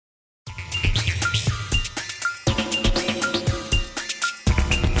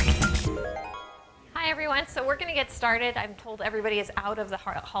much. So we're going to get started. I'm told everybody is out of the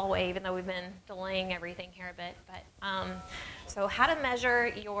hallway, even though we've been delaying everything here a bit. But so how to measure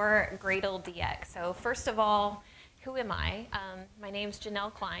your Gradle DX. So first of all, who am I? My name's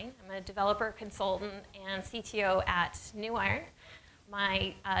Janelle Klein. I'm a developer, consultant, and CTO at New Iron.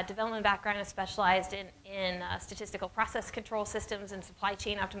 My development background is specialized in statistical process control systems and supply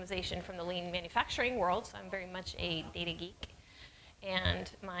chain optimization from the lean manufacturing world, so I'm very much a data geek. And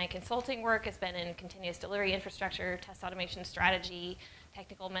my consulting work has been in continuous delivery infrastructure, test automation strategy,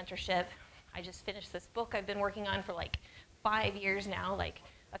 technical mentorship. I just finished this book I've been working on for like 5 years now, like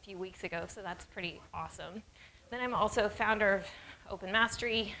a few weeks ago, so that's pretty awesome. Then I'm also founder of Open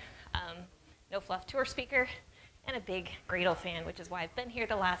Mastery, No Fluff tour speaker, and a big Gradle fan, which is why I've been here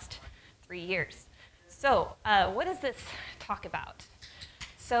the last 3 years. So what is this talk about?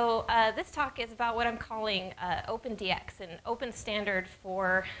 So this talk is about what I'm calling OpenDX, an open standard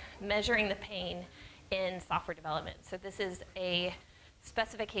for measuring the pain in software development. So this is a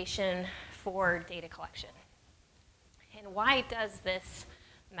specification for data collection. And why does this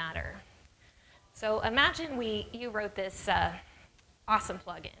matter? So imagine you wrote this awesome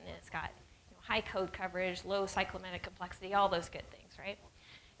plugin, and it's got high code coverage, low cyclomatic complexity, all those good things, right?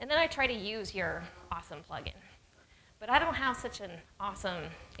 And then I try to use your awesome plugin. But I don't have such an awesome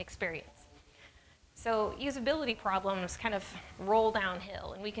experience. So usability problems kind of roll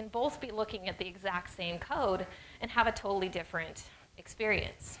downhill, and we can both be looking at the exact same code and have a totally different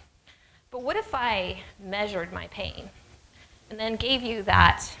experience. But what if I measured my pain and then gave you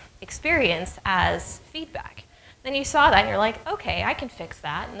that experience as feedback? Then you saw that and you're like, okay, I can fix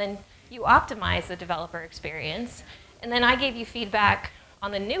that. And then you optimize the developer experience, and then I gave you feedback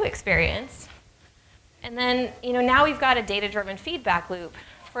on the new experience. And then, now we've got a data-driven feedback loop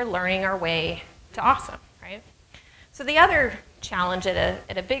for learning our way to awesome, right? So the other challenge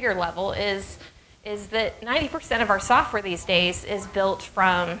at a bigger level is that 90% of our software these days is built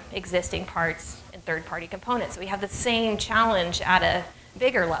from existing parts and third-party components. So we have the same challenge at a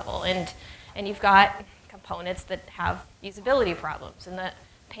bigger level, and you've got components that have usability problems, and the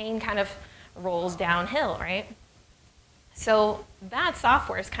pain kind of rolls downhill, right? So bad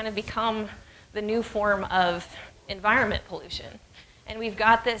software has kind of become the new form of environment pollution. And we've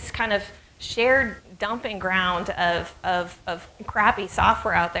got this kind of shared dumping ground of crappy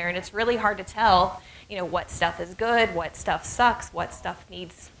software out there, and it's really hard to tell, what stuff is good, what stuff sucks, what stuff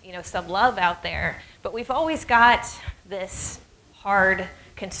needs, some love out there. But we've always got this hard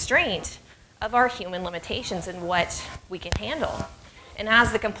constraint of our human limitations and what we can handle. And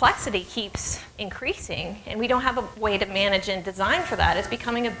as the complexity keeps increasing, and we don't have a way to manage and design for that, it's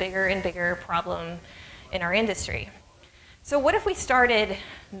becoming a bigger and bigger problem in our industry. So what if we started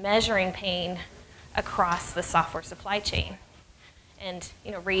measuring pain across the software supply chain and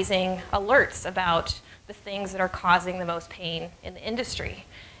raising alerts about the things that are causing the most pain in the industry?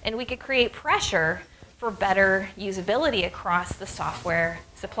 And we could create pressure for better usability across the software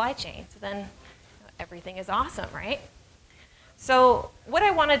supply chain. So then everything is awesome, right? So what I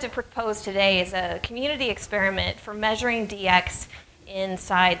wanted to propose today is a community experiment for measuring DX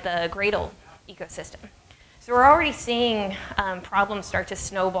inside the Gradle ecosystem. So we're already seeing problems start to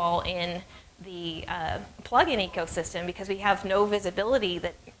snowball in the plugin ecosystem because we have no visibility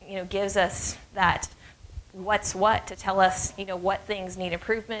that gives us that what's what to tell us what things need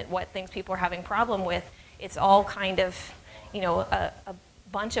improvement, what things people are having problem with. It's all kind of a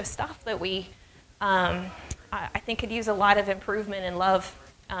bunch of stuff that we I think could use a lot of improvement and love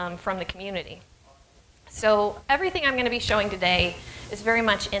from the community. So everything I'm going to be showing today is very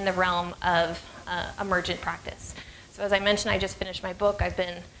much in the realm of emergent practice. So as I mentioned, I just finished my book. I've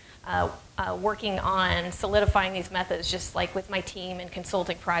been working on solidifying these methods just like with my team and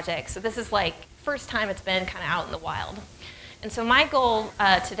consulting projects. So this is like first time it's been kind of out in the wild. And so my goal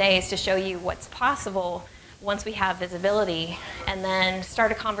today is to show you what's possible once we have visibility, and then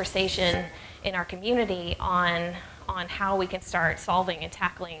start a conversation in our community on how we can start solving and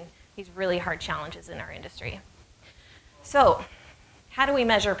tackling these really hard challenges in our industry. So how do we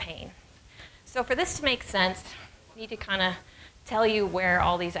measure pain? So for this to make sense, I need to kind of tell you where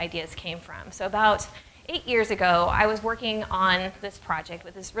all these ideas came from. So about 8 years ago, I was working on this project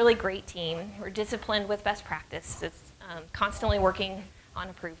with this really great team. We're disciplined with best practice. It's constantly working on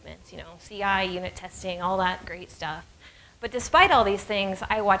improvements, CI, unit testing, all that great stuff. But despite all these things,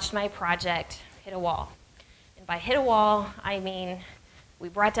 I watched my project hit a wall. And by hit a wall, I mean we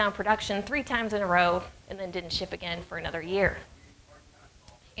brought down production 3 times in a row and then didn't ship again for another year.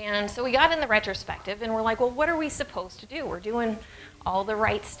 And so we got in the retrospective and we're like, well, what are we supposed to do? We're doing all the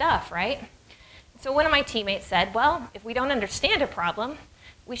right stuff, right? So one of my teammates said, well, if we don't understand a problem,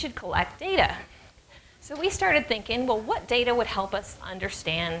 we should collect data. So we started thinking, well, what data would help us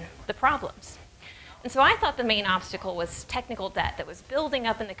understand the problems? And so I thought the main obstacle was technical debt that was building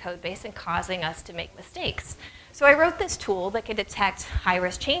up in the code base and causing us to make mistakes. So I wrote this tool that could detect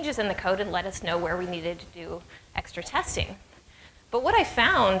high-risk changes in the code and let us know where we needed to do extra testing. But what I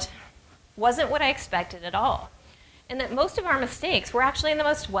found wasn't what I expected at all, and that most of our mistakes were actually in the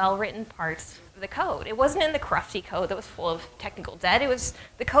most well-written parts of the code. It wasn't in the crufty code that was full of technical debt. It was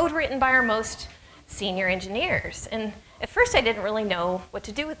the code written by our most senior engineers. And at first I didn't really know what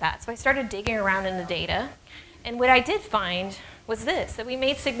to do with that, so I started digging around in the data, and what I did find was this, that we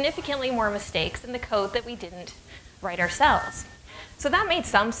made significantly more mistakes in the code that we didn't write ourselves. So that made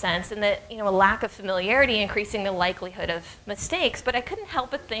some sense in that, a lack of familiarity increasing the likelihood of mistakes, but I couldn't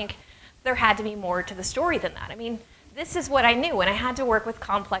help but think there had to be more to the story than that. I mean, this is what I knew. When I had to work with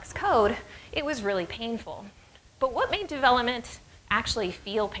complex code, it was really painful. But what made development actually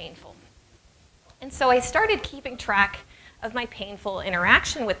feel painful? And so I started keeping track of my painful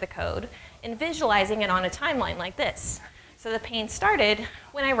interaction with the code and visualizing it on a timeline like this. So the pain started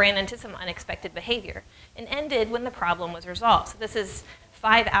when I ran into some unexpected behavior and ended when the problem was resolved. So this is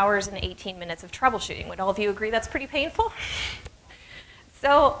 5 hours and 18 minutes of troubleshooting. Would all of you agree that's pretty painful?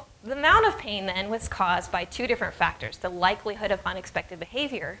 So the amount of pain then was caused by two different factors, the likelihood of unexpected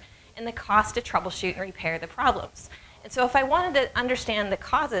behavior and the cost to troubleshoot and repair the problems. And so if I wanted to understand the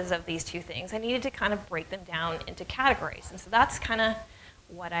causes of these two things, I needed to kind of break them down into categories. And so that's kind of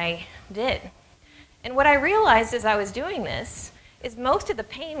what I did. And what I realized as I was doing this is most of the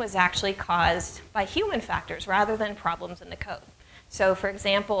pain was actually caused by human factors rather than problems in the code. So for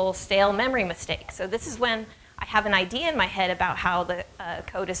example, stale memory mistakes. So this is when I have an idea in my head about how the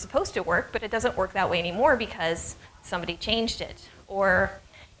code is supposed to work, but it doesn't work that way anymore because somebody changed it. Or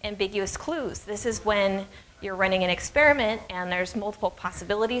ambiguous clues. This is when you're running an experiment and there's multiple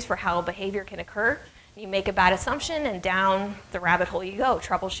possibilities for how behavior can occur. You make a bad assumption and down the rabbit hole you go,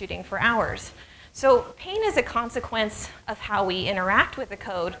 troubleshooting for hours. So pain is a consequence of how we interact with the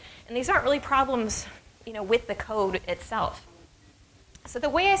code, and these aren't really problems, with the code itself. So the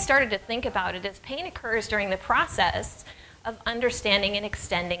way I started to think about it is pain occurs during the process of understanding and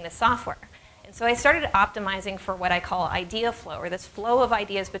extending the software. And so I started optimizing for what I call idea flow, or this flow of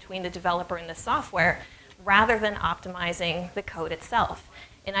ideas between the developer and the software, rather than optimizing the code itself.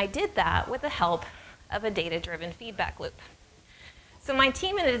 And I did that with the help of a data-driven feedback loop. So my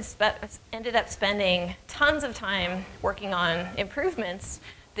team ended up spending tons of time working on improvements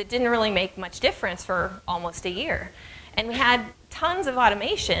that didn't really make much difference for almost a year. And we had tons of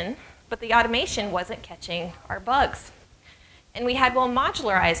automation, but the automation wasn't catching our bugs. And we had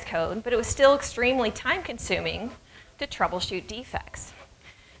well-modularized code, but it was still extremely time-consuming to troubleshoot defects.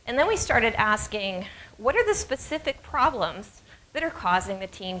 And then we started asking, what are the specific problems that are causing the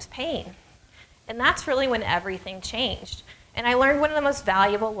team's pain? And that's really when everything changed. And I learned one of the most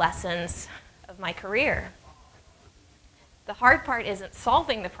valuable lessons of my career. The hard part isn't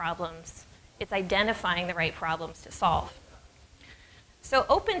solving the problems, it's identifying the right problems to solve. So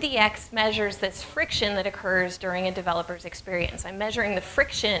OpenDX measures this friction that occurs during a developer's experience. I'm measuring the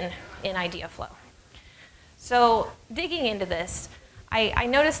friction in idea flow. So digging into this, I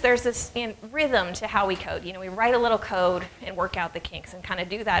noticed there's this rhythm to how we code. We write a little code and work out the kinks and kind of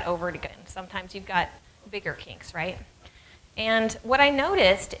do that over again. Sometimes you've got bigger kinks, right? And what I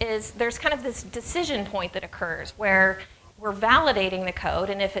noticed is there's kind of this decision point that occurs where we're validating the code,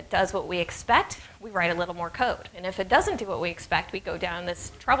 and if it does what we expect, we write a little more code. And if it doesn't do what we expect, we go down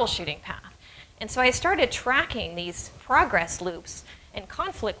this troubleshooting path. And so I started tracking these progress loops and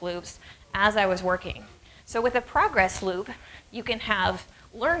conflict loops as I was working. So with a progress loop, you can have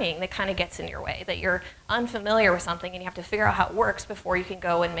learning that kind of gets in your way, that you're unfamiliar with something and you have to figure out how it works before you can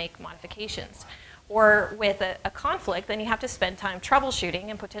go and make modifications. Or with a conflict, then you have to spend time troubleshooting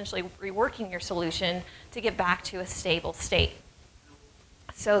and potentially reworking your solution to get back to a stable state.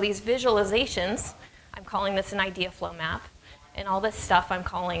 So these visualizations, I'm calling this an idea flow map, and all this stuff I'm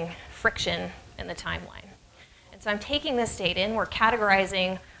calling friction in the timeline. And so I'm taking this data in, we're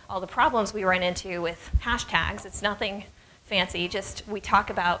categorizing all the problems we run into with hashtags. It's nothing fancy, just we talk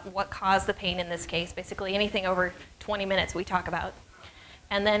about what caused the pain in this case. Basically anything over 20 minutes we talk about.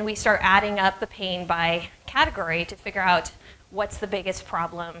 And then we start adding up the pain by category to figure out what's the biggest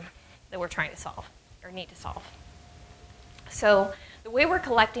problem that we're trying to solve or need to solve. So the way we're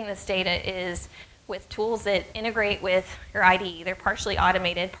collecting this data is with tools that integrate with your IDE. They're partially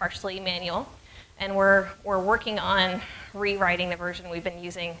automated, partially manual. And we're working on rewriting the version we've been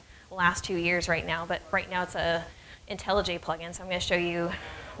using the last 2 years right now. But right now it's a IntelliJ plugin, so I'm going to show you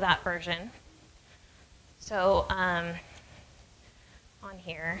that version. So on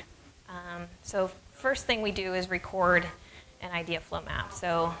here, so first thing we do is record an idea flow map.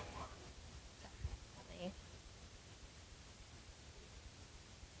 So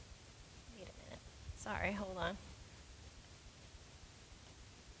wait a minute. Sorry, hold on.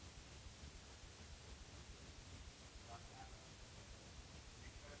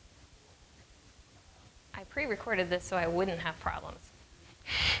 I pre-recorded this so I wouldn't have problems.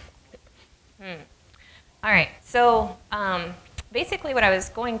 All right, so basically what I was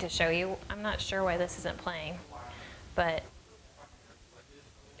going to show you, I'm not sure why this isn't playing, but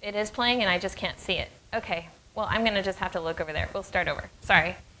it is playing and I just can't see it. Okay, well, I'm going to just have to look over there. We'll start over.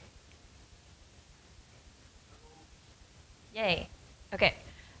 Sorry. Yay. Okay,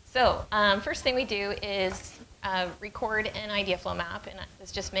 so first thing we do is record an idea flow map, and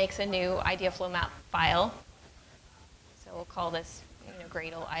this just makes a new idea flow map file. So we'll call this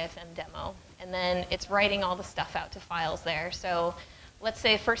Gradle IFM demo. And then it's writing all the stuff out to files there. So let's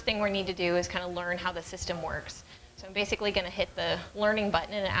say first thing we need to do is kind of learn how the system works. So I'm basically going to hit the learning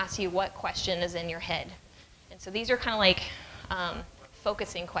button and it asks you what question is in your head. And so these are kind of like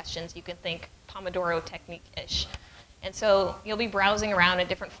focusing questions. You can think Pomodoro technique-ish. And so you'll be browsing around at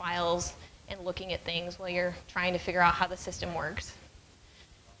different files and looking at things while you're trying to figure out how the system works.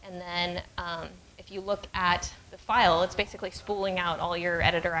 And then if you look at the file, it's basically spooling out all your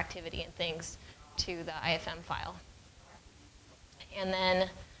editor activity and things to the IFM file. And then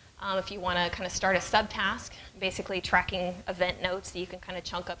if you want to kind of start a subtask, basically tracking event notes, so you can kind of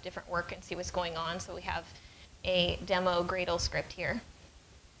chunk up different work and see what's going on. So we have a demo Gradle script here.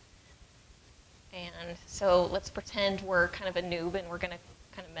 And so let's pretend we're kind of a noob and we're going to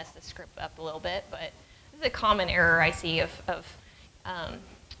kind of mess the script up a little bit. But this is a common error I see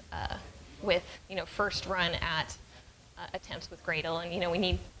with first run at attempts with Gradle, and we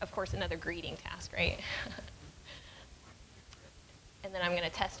need, of course, another greeting task, right? And then I'm going to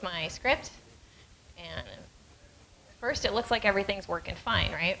test my script, and first it looks like everything's working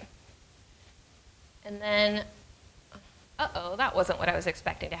fine, right? And then, uh-oh, that wasn't what I was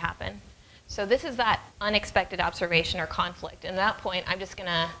expecting to happen. So this is that unexpected observation or conflict, and at that point I'm just going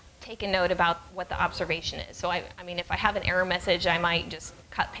to take a note about what the observation is. So I mean, if I have an error message, I might just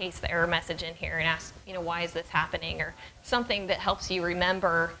paste the error message in here and ask, why is this happening, or something that helps you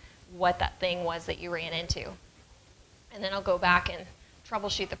remember what that thing was that you ran into. And then I'll go back and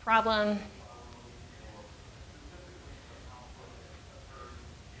troubleshoot the problem.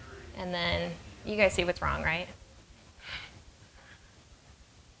 And then you guys see what's wrong, right?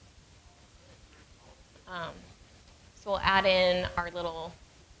 So we'll add in our little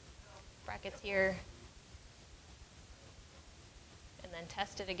brackets here, and then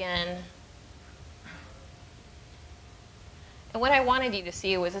test it again. And what I wanted you to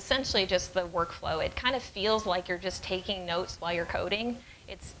see was essentially just the workflow. It kind of feels like you're just taking notes while you're coding.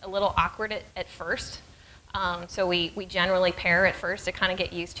 It's a little awkward at first. So we generally pair at first to kind of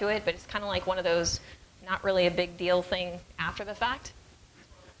get used to it, but it's kind of like one of those not really a big deal thing after the fact.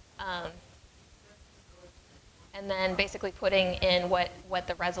 And then basically putting in what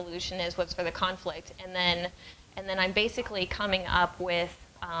the resolution is, what's for the conflict, and then I'm basically coming up with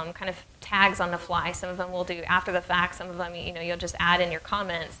kind of tags on the fly. Some of them we'll do after the fact. Some of them, you'll just add in your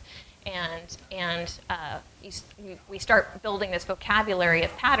comments, and we start building this vocabulary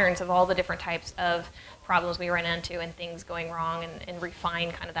of patterns of all the different types of problems we run into and things going wrong, and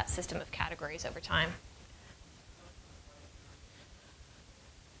refine kind of that system of categories over time.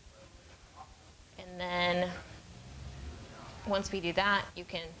 And then once we do that, you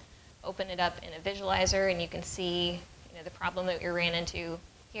can open it up in a visualizer, and you can see the problem that you ran into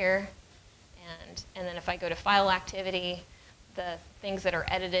here. And then if I go to file activity, the things that are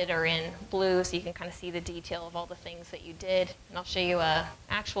edited are in blue, so you can kind of see the detail of all the things that you did. And I'll show you an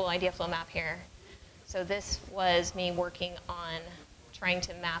actual idea flow map here. So this was me working on trying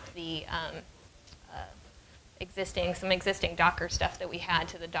to map the some existing Docker stuff that we had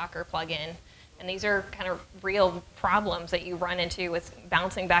to the Docker plugin. And these are kind of real problems that you run into with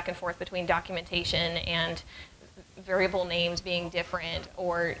bouncing back and forth between documentation and variable names being different,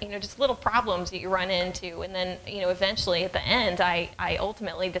 or just little problems that you run into. And then eventually at the end, I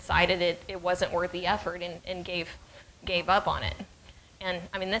ultimately decided it wasn't worth the effort and gave up on it. And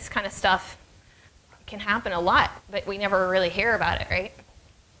I mean, this kind of stuff can happen a lot, but we never really hear about it, right?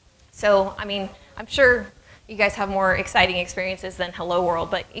 So I mean, I'm sure you guys have more exciting experiences than Hello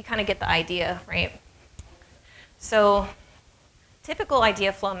World, but you kind of get the idea, right? So typical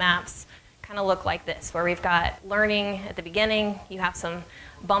idea flow maps kind of look like this, where we've got learning at the beginning, you have some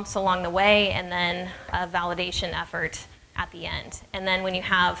bumps along the way, and then a validation effort at the end. And then when you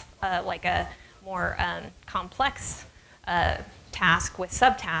have like a more complex task with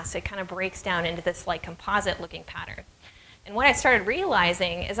subtasks, it kind of breaks down into this like composite looking pattern. And what I started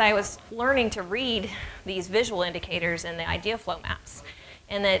realizing is I was learning to read these visual indicators in the idea flow maps.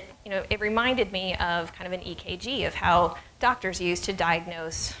 And that, it reminded me of kind of an EKG of how doctors use to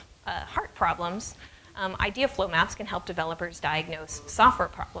diagnose heart problems. Idea flow maps can help developers diagnose software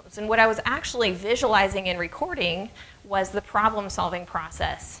problems. And what I was actually visualizing and recording was the problem-solving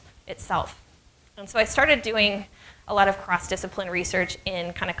process itself. And so I started doing a lot of cross-discipline research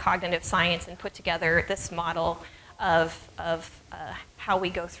in kind of cognitive science and put together this model of how we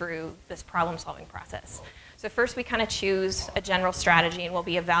go through this problem-solving process. So first we kind of choose a general strategy and we'll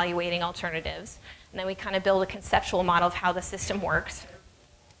be evaluating alternatives. And then we kind of build a conceptual model of how the system works.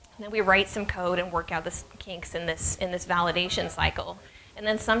 And then we write some code and work out the kinks in this validation cycle. And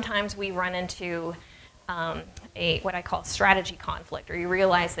then sometimes we run into what I call strategy conflict, or you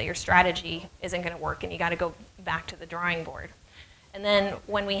realize that your strategy isn't going to work and you got to go back to the drawing board. And then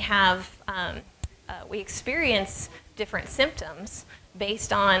when we have, we experience different symptoms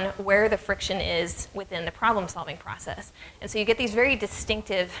based on where the friction is within the problem-solving process. And so you get these very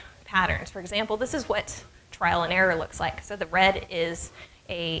distinctive patterns. For example, this is what trial and error looks like. So the red is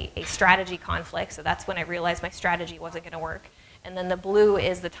a strategy conflict, so that's when I realized my strategy wasn't going to work. And then the blue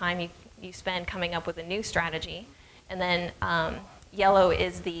is the time you spend coming up with a new strategy. And then yellow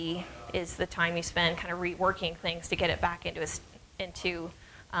is the time you spend kind of reworking things to get it back into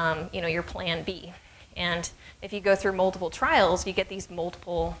your plan B. And if you go through multiple trials, you get these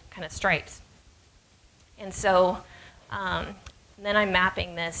multiple kind of stripes. And so then I'm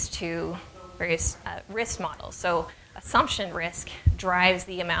mapping this to various risk models. So assumption risk drives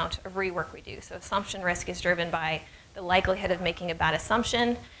the amount of rework we do. So assumption risk is driven by the likelihood of making a bad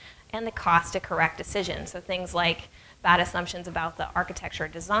assumption and the cost to correct decisions. So things like bad assumptions about the architecture or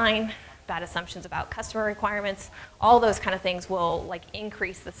design, bad assumptions about customer requirements, all those kind of things will like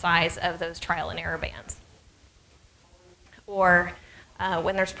increase the size of those trial and error bands. Or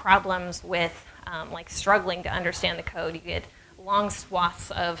when there's problems with like struggling to understand the code, you get long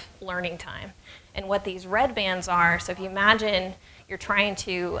swaths of learning time. And what these red bands are, so if you imagine you're trying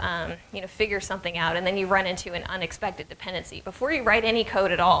to figure something out and then you run into an unexpected dependency. Before you write any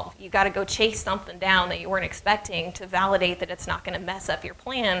code at all, you got to go chase something down that you weren't expecting to validate that it's not going to mess up your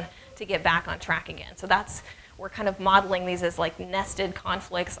plan to get back on track again. So we're kind of modeling these as like nested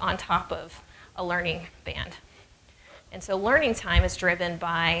conflicts on top of a learning band. And so learning time is driven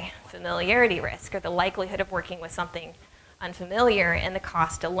by familiarity risk, or the likelihood of working with something unfamiliar and the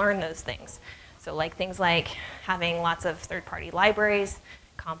cost to learn those things. So like things like having lots of third-party libraries,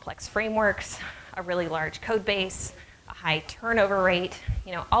 complex frameworks, a really large code base, a high turnover rate,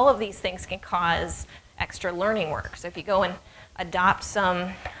 all of these things can cause extra learning work. So if you go and adopt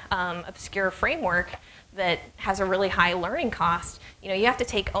some obscure framework that has a really high learning cost, you have to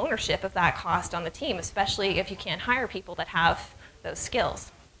take ownership of that cost on the team, especially if you can't hire people that have those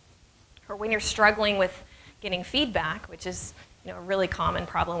skills. Or when you're struggling with getting feedback, which is a really common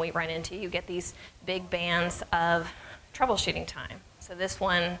problem we run into, you get these big bands of troubleshooting time. So this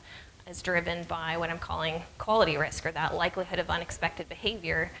one is driven by what I'm calling quality risk, or that likelihood of unexpected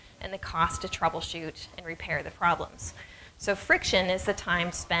behavior and the cost to troubleshoot and repair the problems. So friction is the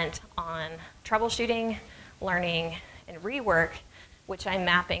time spent on troubleshooting, learning, and rework, which I'm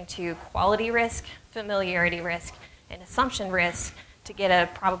mapping to quality risk, familiarity risk, and assumption risk to get a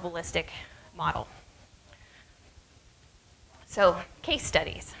probabilistic model. So case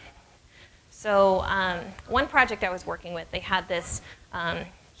studies. So one project I was working with, they had this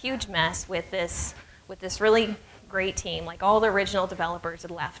huge mess with this really great team. Like all the original developers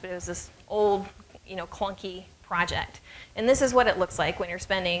had left, but it was this old, clunky project. And this is what it looks like when you're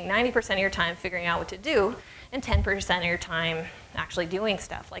spending 90% of your time figuring out what to do and 10% of your time actually doing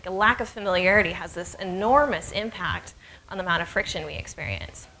stuff. Like a lack of familiarity has this enormous impact on the amount of friction we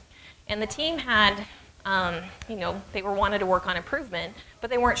experience. And the team had they wanted to work on improvement, but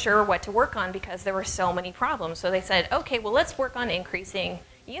they weren't sure what to work on because there were so many problems. So they said, okay, well, let's work on increasing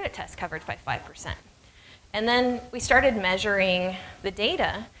unit test coverage by 5%. And then we started measuring the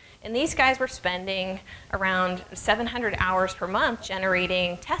data, and these guys were spending around 700 hours per month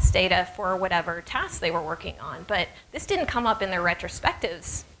generating test data for whatever tasks they were working on. But this didn't come up in their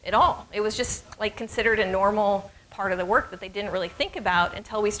retrospectives at all. It was just like considered a normal part of the work that they didn't really think about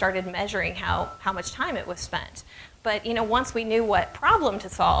until we started measuring how much time it was spent. But once we knew what problem to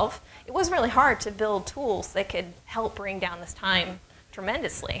solve, it wasn't really hard to build tools that could help bring down this time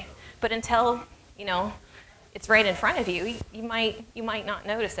tremendously. But until it's right in front of you, you might not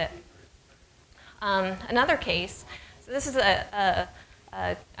notice it. Another case. So this is a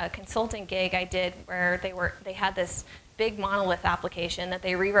consulting gig I did where they had this big monolith application that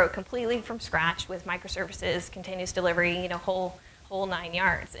they rewrote completely from scratch with microservices, continuous delivery, you know, whole 9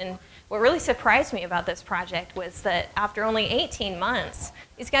 yards. And what really surprised me about this project was that after only 18 months,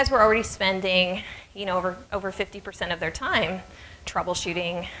 these guys were already spending, you know, over 50% of their time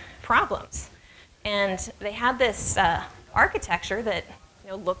troubleshooting problems. And they had this architecture that,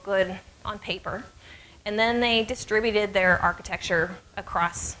 you know, looked good on paper. And then they distributed their architecture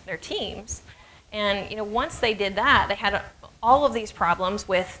across their teams. And, you know, once they did that, they had all of these problems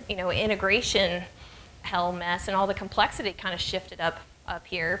with, you know, integration hell mess, and all the complexity kind of shifted up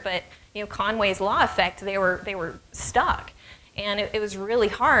here. But, you know, Conway's law effect, they were stuck. And it was really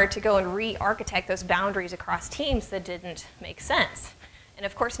hard to go and re-architect those boundaries across teams that didn't make sense. And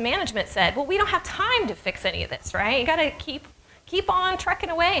of course, management said, well, we don't have time to fix any of this, right? You got to keep on trucking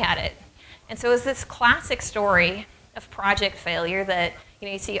away at it. And so it's this classic story of project failure that, you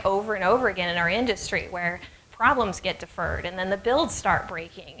know, you see over and over again in our industry, where problems get deferred, and then the builds start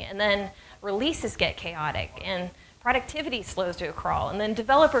breaking, and then releases get chaotic, and productivity slows to a crawl, and then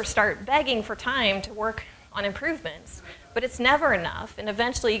developers start begging for time to work on improvements. But it's never enough, and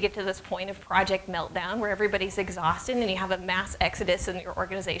eventually you get to this point of project meltdown where everybody's exhausted and you have a mass exodus in your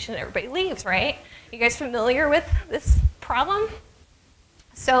organization and everybody leaves, right? You guys familiar with this problem?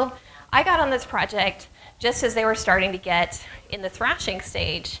 So I got on this project just as they were starting to get in the thrashing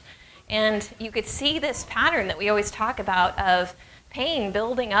stage, and you could see this pattern that we always talk about of pain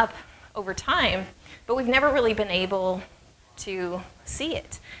building up over time, but we've never really been able to see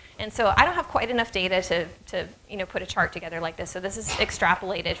it. And so I don't have quite enough data to you know, put a chart together like this. So this is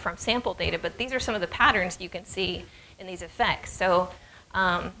extrapolated from sample data, but these are some of the patterns you can see in these effects. So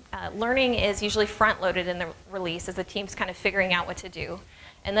learning is usually front-loaded in the release as the team's kind of figuring out what to do.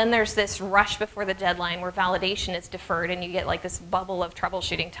 And then there's this rush before the deadline where validation is deferred and you get like this bubble of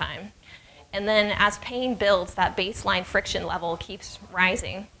troubleshooting time. And then as pain builds, that baseline friction level keeps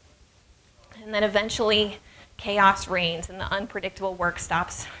rising. And then eventually chaos reigns and the unpredictable work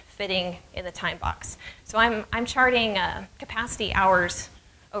stops fitting in the time box. So I'm charting capacity hours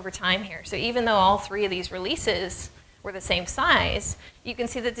over time here. So even though all three of these releases were the same size, you can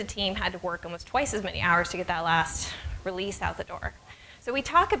see that the team had to work almost twice as many hours to get that last release out the door. So we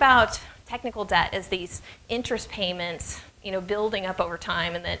talk about technical debt as these interest payments, you know, building up over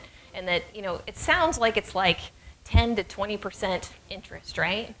time, and that you know, it sounds like it's like 10 to 20% interest,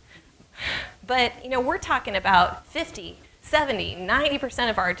 right? But you know, we're talking about 50, 70, 90%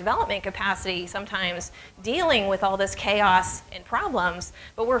 of our development capacity sometimes dealing with all this chaos and problems,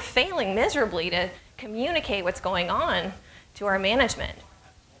 but we're failing miserably to communicate what's going on to our management.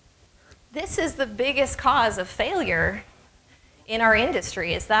 This is the biggest cause of failure in our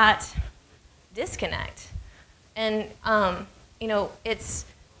industry, is that disconnect. And you know,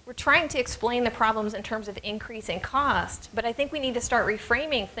 we're trying to explain the problems in terms of increasing cost, but I think we need to start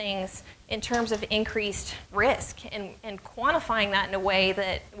reframing things in terms of increased risk and quantifying that in a way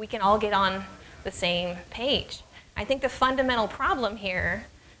that we can all get on the same page. I think the fundamental problem here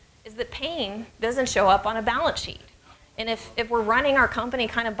is that pain doesn't show up on a balance sheet. And if we're running our company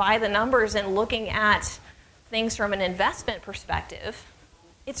kind of by the numbers and looking at things from an investment perspective,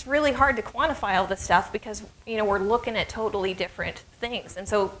 it's really hard to quantify all this stuff because, you know, we're looking at totally different things. And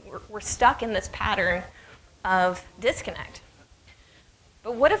so we're stuck in this pattern of disconnect.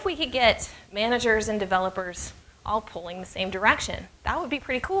 But what if we could get managers and developers all pulling the same direction? That would be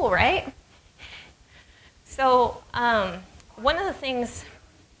pretty cool, right? So one of the things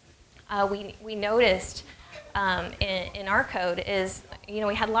we noticed in our code is, you know,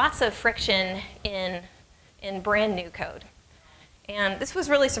 we had lots of friction in brand new code. And this was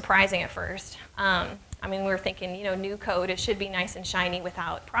really surprising at first. I mean, we were thinking, you know, new code, it should be nice and shiny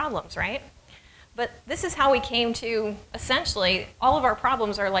without problems, right? But this is how we came to, essentially, all of our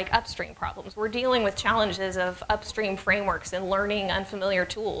problems are like upstream problems. We're dealing with challenges of upstream frameworks and learning unfamiliar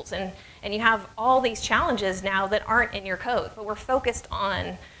tools. And you have all these challenges now that aren't in your code, but we're focused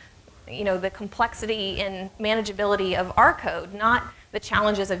on, you know, the complexity and manageability of our code, not the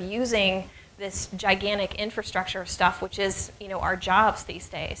challenges of using this gigantic infrastructure of stuff, which is, you know, our jobs these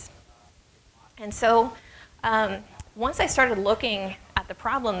days. And so once I started looking at the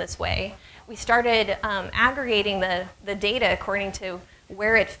problem this way, we started aggregating the data according to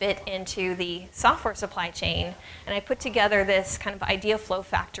where it fit into the software supply chain. And I put together this kind of idea flow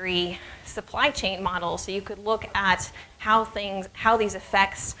factory supply chain model so you could look at how these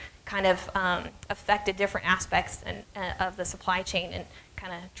effects kind of affected different aspects of the supply chain and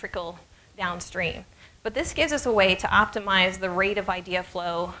kind of trickle downstream. But this gives us a way to optimize the rate of idea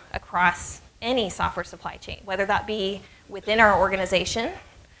flow across any software supply chain, whether that be within our organization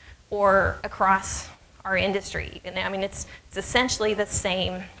or across our industry. And I mean, it's essentially the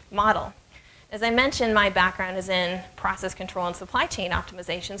same model. As I mentioned, my background is in process control and supply chain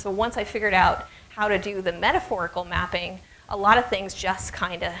optimization. So once I figured out how to do the metaphorical mapping, a lot of things just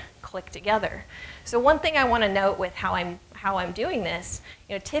kind of click together. So one thing I want to note with how I'm doing this,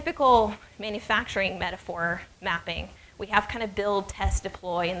 typical manufacturing metaphor mapping, we have kind of build, test,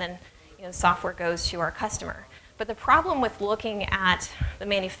 deploy, and then software goes to our customer. But the problem with looking at the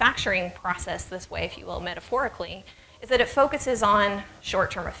manufacturing process this way, if you will, metaphorically, is that it focuses on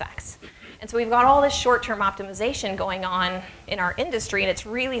short-term effects. And so we've got all this short-term optimization going on in our industry, and it's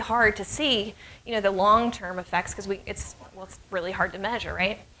really hard to see, the long-term effects because it's really hard to measure,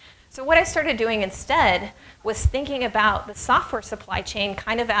 right? So what I started doing instead was thinking about the software supply chain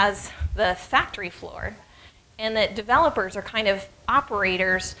kind of as the factory floor, and that developers are kind of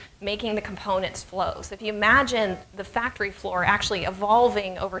operators making the components flow. So if you imagine the factory floor actually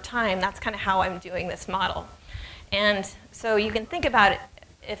evolving over time, that's kind of how I'm doing this model. And so you can think about it,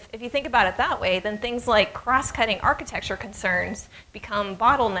 if you think about it that way, then things like cross-cutting architecture concerns become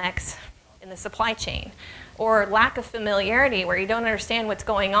bottlenecks in the supply chain, or lack of familiarity where you don't understand what's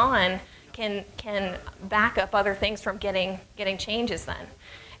going on can back up other things from getting changes then.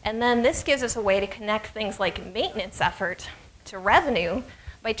 And then this gives us a way to connect things like maintenance effort to revenue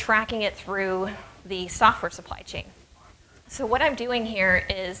by tracking it through the software supply chain. So what I'm doing here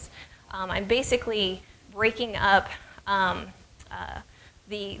is I'm basically breaking up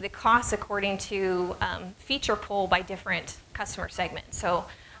the costs according to feature pull by different customer segments. So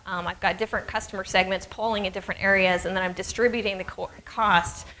I've got different customer segments pulling in different areas, and then I'm distributing the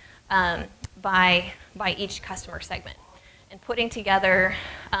cost by each customer segment and putting together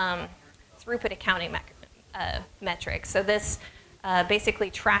throughput accounting metrics. So this basically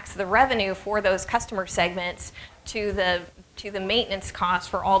tracks the revenue for those customer segments to the maintenance cost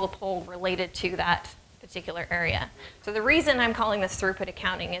for all the pull related to that particular area. So the reason I'm calling this throughput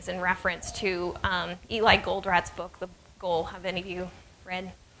accounting is in reference to Eli Goldratt's book, The Goal. Have any of you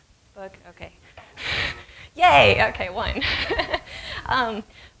read the book? Okay. Yay, okay, one.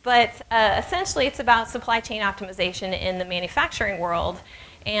 But essentially it's about supply chain optimization in the manufacturing world.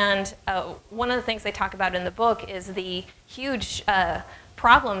 And one of the things they talk about in the book is the huge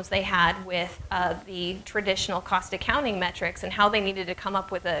problems they had with the traditional cost accounting metrics and how they needed to come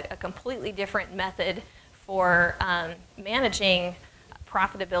up with a completely different method for managing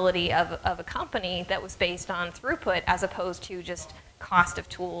profitability of a company that was based on throughput as opposed to just cost of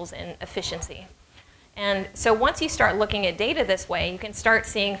tools and efficiency. And so once you start looking at data this way, you can start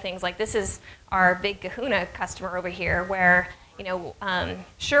seeing things like this is our big Kahuna customer over here where,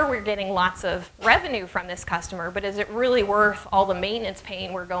 sure, we're getting lots of revenue from this customer, but is it really worth all the maintenance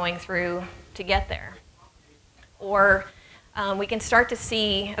pain we're going through to get there? Or we can start to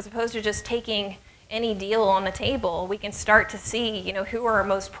see, as opposed to just taking any deal on the table, we can start to see, who are our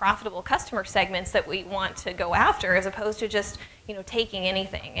most profitable customer segments that we want to go after as opposed to just, taking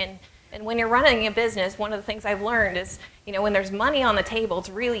anything. And when you're running a business, one of the things I've learned is, when there's money on the table, it's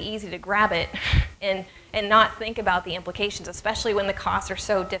really easy to grab it and not think about the implications, especially when the costs are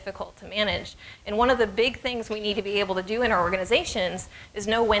so difficult to manage. And one of the big things we need to be able to do in our organizations is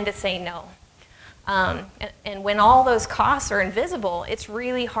know when to say no. And when all those costs are invisible, it's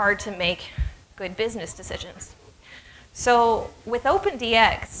really hard to make good business decisions. So with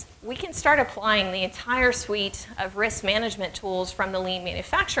OpenDX, we can start applying the entire suite of risk management tools from the lean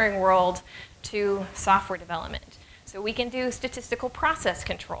manufacturing world to software development. So we can do statistical process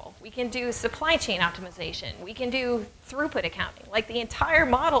control. We can do supply chain optimization. We can do throughput accounting. Like the entire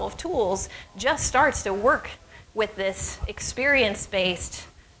model of tools just starts to work with this experience-based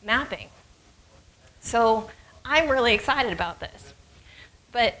mapping. So I'm really excited about this.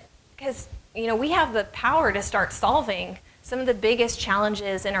 But because we have the power to start solving some of the biggest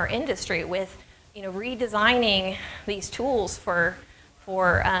challenges in our industry with, redesigning these tools for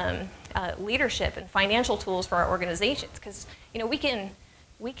leadership and financial tools for our organizations. Because, we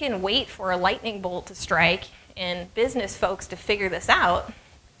can wait for a lightning bolt to strike and business folks to figure this out,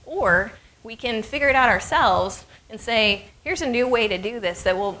 or we can figure it out ourselves and say, here's a new way to do this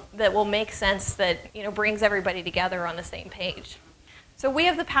that will make sense, that brings everybody together on the same page. So we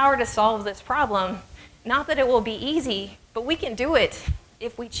have the power to solve this problem. Not that it will be easy, but we can do it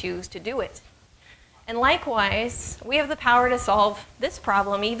if we choose to do it. And likewise, we have the power to solve this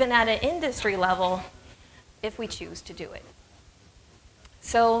problem even at an industry level if we choose to do it.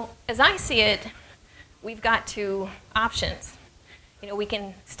 So as I see it, we've got two options. We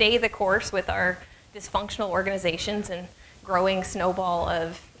can stay the course with our dysfunctional organizations and growing snowball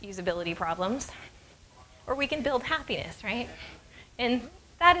of usability problems, or we can build happiness, right? And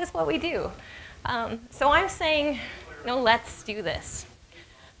that is what we do. So I'm saying, let's do this.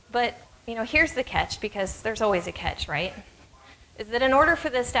 But, here's the catch, because there's always a catch, right? Is that in order for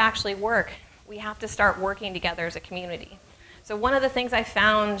this to actually work, we have to start working together as a community. So one of the things I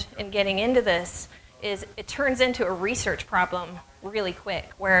found in getting into this is it turns into a research problem really quick,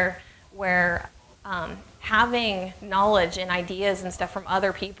 where having knowledge and ideas and stuff from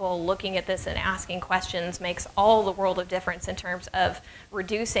other people looking at this and asking questions makes all the world of difference in terms of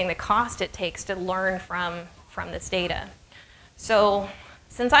reducing the cost it takes to learn from this data. So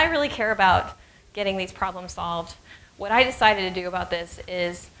since I really care about getting these problems solved, what I decided to do about this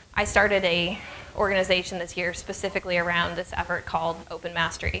is I started a organization this year specifically around this effort called Open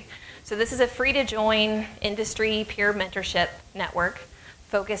Mastery. So this is a free-to-join industry peer mentorship network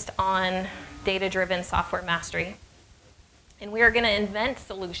focused on data-driven software mastery. And we are going to invent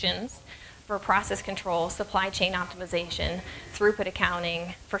solutions for process control, supply chain optimization, throughput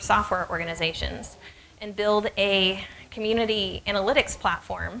accounting for software organizations, and build a community analytics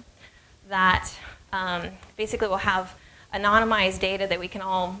platform that basically will have anonymized data that we can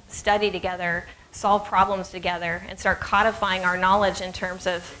all study together, solve problems together, and start codifying our knowledge in terms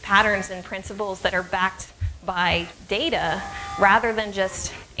of patterns and principles that are backed by data rather than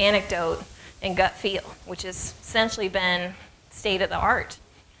just anecdote and gut feel, which has essentially been state of the art.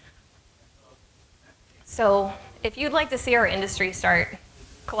 So if you'd like to see our industry start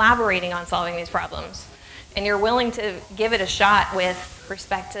collaborating on solving these problems, and you're willing to give it a shot with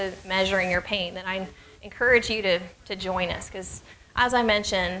respect to measuring your pain, then I encourage you to join us, because as I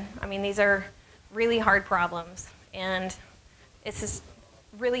mentioned, these are really hard problems, and it's just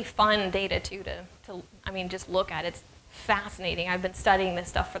really fun data too to just look at. It's fascinating. I've been studying this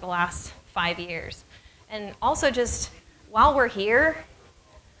stuff for the last 5 years. And also just while we're here,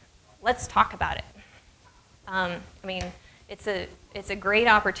 let's talk about it. It's a great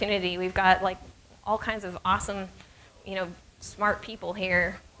opportunity. We've got like all kinds of awesome, smart people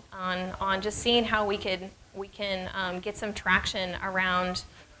here on just seeing how we can get some traction around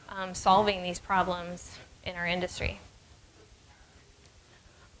solving these problems in our industry.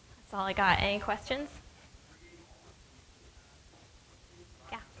 That's all I got. Any questions?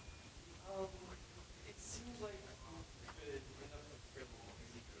 Yeah. It seems like you could end up with fairly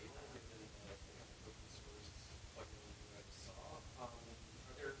easy data given the open source plugin you guys saw. Are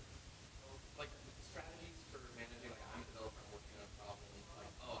there strategies for managing, I'm a developer, I'm working on a problem,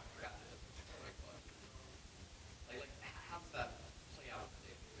 I forgot to push my button. How does that play out in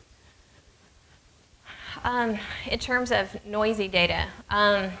the database? In terms of noisy data,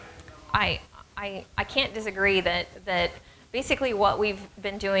 I can't disagree that basically what we've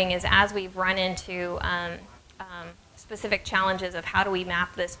been doing is as we've run into specific challenges of how do we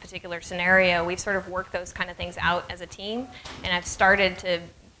map this particular scenario, we've sort of worked those kind of things out as a team, and I've started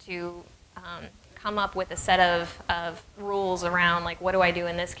to come up with a set of rules around like what do I do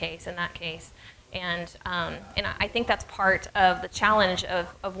in this case, in that case. And I think that's part of the challenge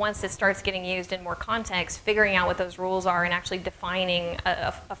of once it starts getting used in more context, figuring out what those rules are and actually defining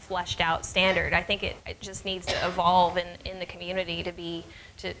a fleshed out standard. I think it just needs to evolve in the community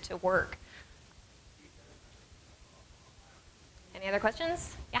to work. Any other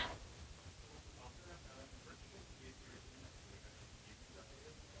questions? Yeah.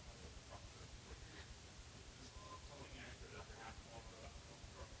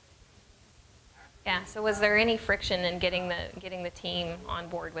 Yeah, so was there any friction in getting the team on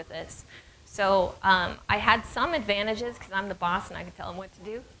board with this? So I had some advantages because I'm the boss and I could tell them what to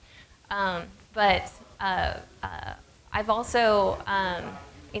do. But I've also,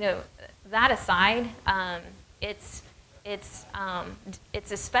 that aside, it's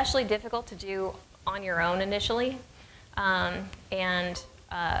especially difficult to do on your own initially, and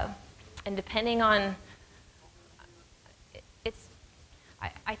depending on.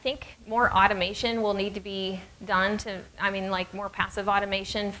 I think more automation will need to be done like more passive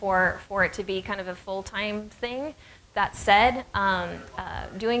automation for it to be kind of a full-time thing. That said,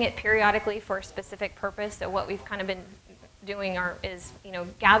 doing it periodically for a specific purpose, so what we've kind of been doing is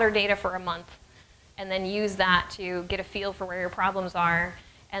gather data for a month and then use that to get a feel for where your problems are,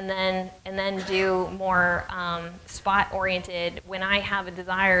 and then do more spot-oriented. When I have a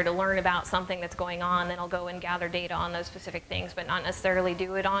desire to learn about something that's going on, then I'll go and gather data on those specific things, but not necessarily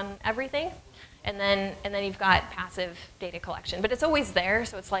do it on everything. And then you've got passive data collection, but it's always there.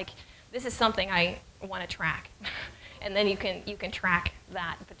 So it's like this is something I want to track, and then you can track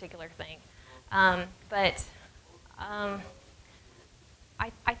that particular thing. But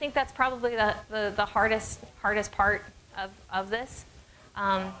I think that's probably the hardest part of this.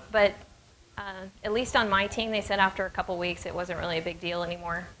 But at least on my team, they said after a couple weeks it wasn't really a big deal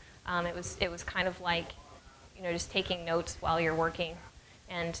anymore. It was kind of like, you know, just taking notes while you're working,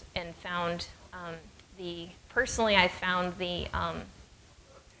 and found personally I found the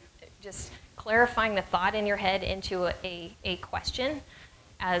just clarifying the thought in your head into a question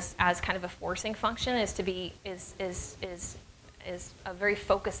as kind of a forcing function is a very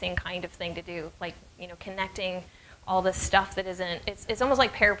focusing kind of thing to do. Like, you know, connecting all this stuff that isn't, it's almost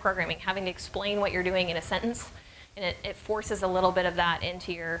like pair programming, having to explain what you're doing in a sentence, and it forces a little bit of that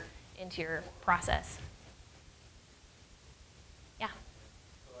into your process. Yeah.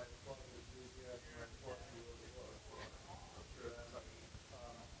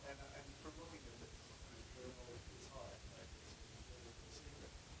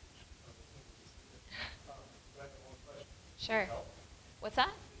 Sure. What's that?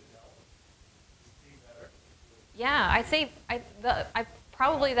 Yeah, I'd say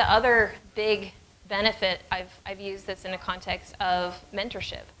probably the other big benefit, I've used this in a context of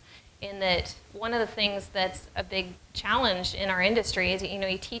mentorship, in that one of the things that's a big challenge in our industry is, you know,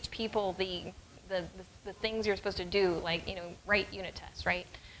 you teach people the things you're supposed to do, like, you know, write unit tests, right?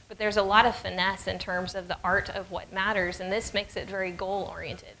 But there's a lot of finesse in terms of the art of what matters, and this makes it very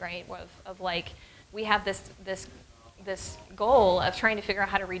goal-oriented, right? Of like, we have this goal of trying to figure out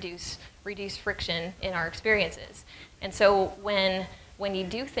how to reduce friction in our experiences. And so when you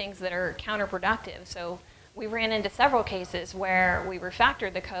do things that are counterproductive, so we ran into several cases where we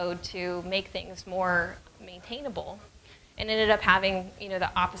refactored the code to make things more maintainable, and ended up having, you know,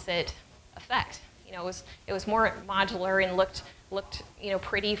 the opposite effect. You know, it was more modular and looked you know,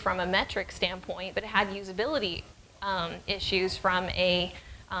 pretty from a metric standpoint, but it had usability issues from a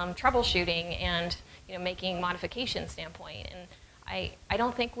troubleshooting and, you know, making modification standpoint. And I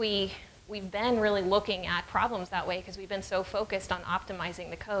don't think we've been really looking at problems that way because we've been so focused on optimizing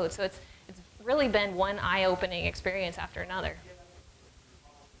the code. So it's really been one eye-opening experience after another. In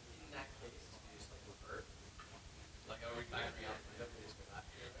that case, do you just like revert? Like, are we factoring out the database for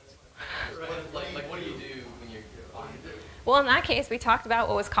that? Like, what do you do when you're Well, in that case, we talked about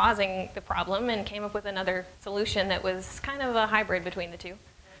what was causing the problem and came up with another solution that was kind of a hybrid between the two.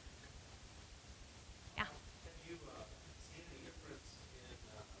 Yeah. Have you seen any difference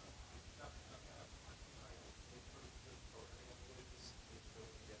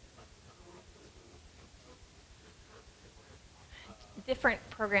in different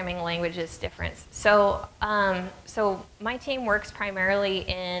programming languages difference. So, so my team works primarily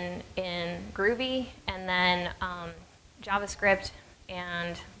in Groovy, and then JavaScript,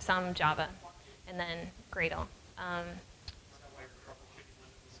 and some Java, and then Gradle.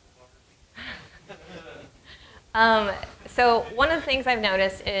 So one of the things I've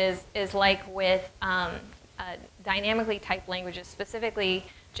noticed is like with dynamically typed languages, specifically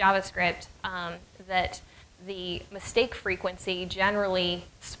JavaScript, that the mistake frequency generally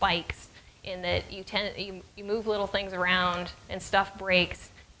spikes in that you move little things around and stuff breaks,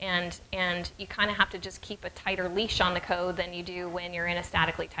 and you kind of have to just keep a tighter leash on the code than you do when you're in a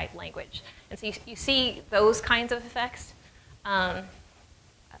statically typed language. And so you see those kinds of effects.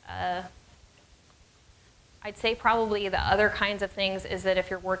 I'd say probably the other kinds of things is that if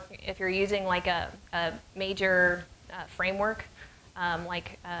you're using like a major framework,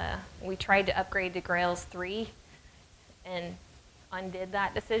 we tried to upgrade to Grails 3 and undid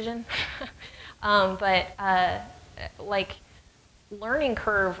that decision. Like learning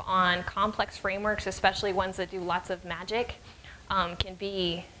curve on complex frameworks, especially ones that do lots of magic, can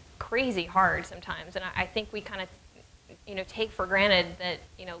be crazy hard sometimes. And I think we kind of, you know, take for granted that,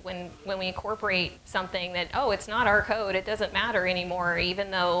 you know, when we incorporate something that, oh, it's not our code, it doesn't matter anymore,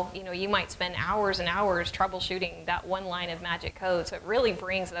 even though, you know, you might spend hours and hours troubleshooting that one line of magic code. So it really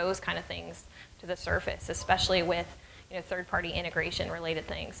brings those kind of things to the surface, especially with, you know, third-party integration related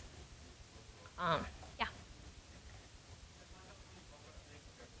things. Yeah.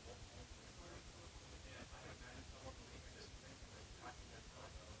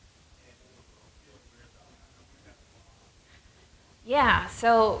 Yeah,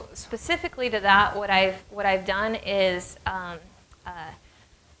 so specifically to that, what I've done is the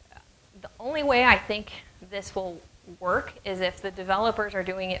only way I think this will work is if the developers are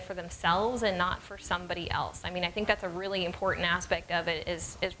doing it for themselves and not for somebody else. I mean, I think that's a really important aspect of it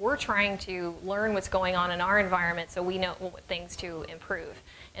is we're trying to learn what's going on in our environment so we know what things to improve.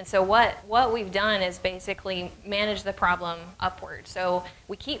 And so what we've done is basically manage the problem upward. So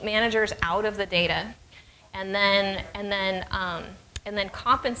we keep managers out of the data, and then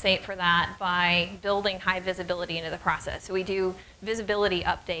compensate for that by building high visibility into the process. So we do visibility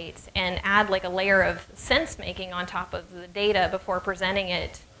updates and add like a layer of sense making on top of the data before presenting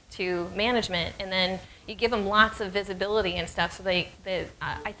it to management, and then you give them lots of visibility and stuff. So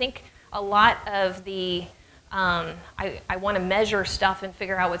I think a lot of the I want to measure stuff and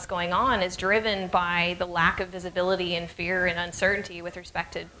figure out what's going on is driven by the lack of visibility and fear and uncertainty with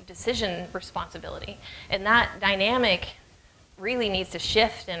respect to decision responsibility. And that dynamic really needs to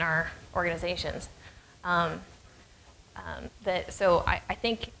shift in our organizations. So I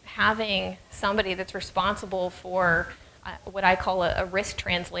think having somebody that's responsible for what I call a risk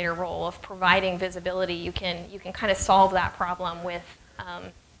translator role of providing visibility, you can kind of solve that problem with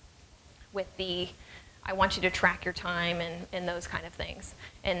the I want you to track your time and those kind of things.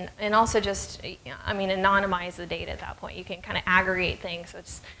 And also just, I mean, anonymize the data at that point. You can kind of aggregate things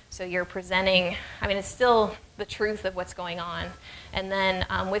so you're presenting, I mean, it's still the truth of what's going on. And then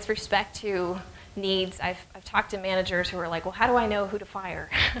with respect to needs, I've talked to managers who are like, well, how do I know who to fire?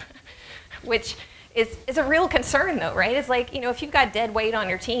 Which is a real concern though, right? It's like, if you've got dead weight on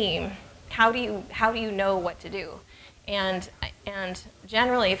your team, how do you know what to do? And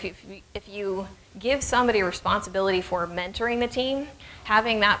generally, if you give somebody responsibility for mentoring the team,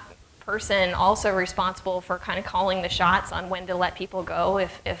 having that person also responsible for kind of calling the shots on when to let people go,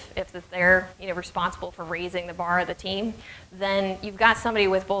 if they're responsible for raising the bar of the team, then you've got somebody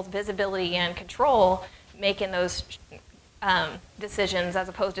with both visibility and control making those decisions, as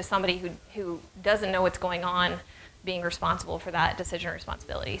opposed to somebody who doesn't know what's going on being responsible for that decision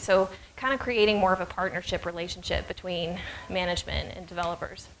responsibility. So kind of creating more of a partnership relationship between management and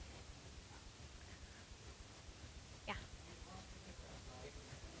developers. Yeah.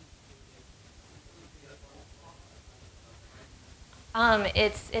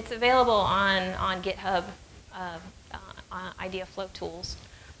 It's available on GitHub, Idea Flow Tools,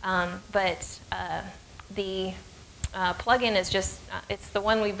 but the plugin is just, it's the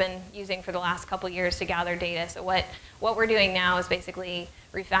one we've been using for the last couple years to gather data. So what we're doing now is basically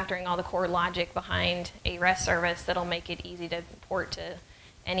refactoring all the core logic behind a REST service that'll make it easy to port to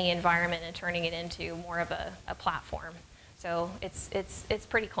any environment and turning it into more of a platform. So it's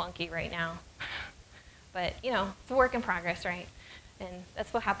pretty clunky right now. But it's a work in progress, right? And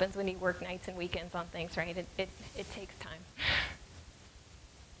that's what happens when you work nights and weekends on things, right? It takes time.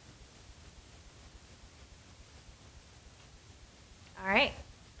 All right.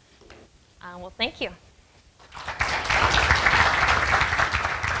 Well, thank you.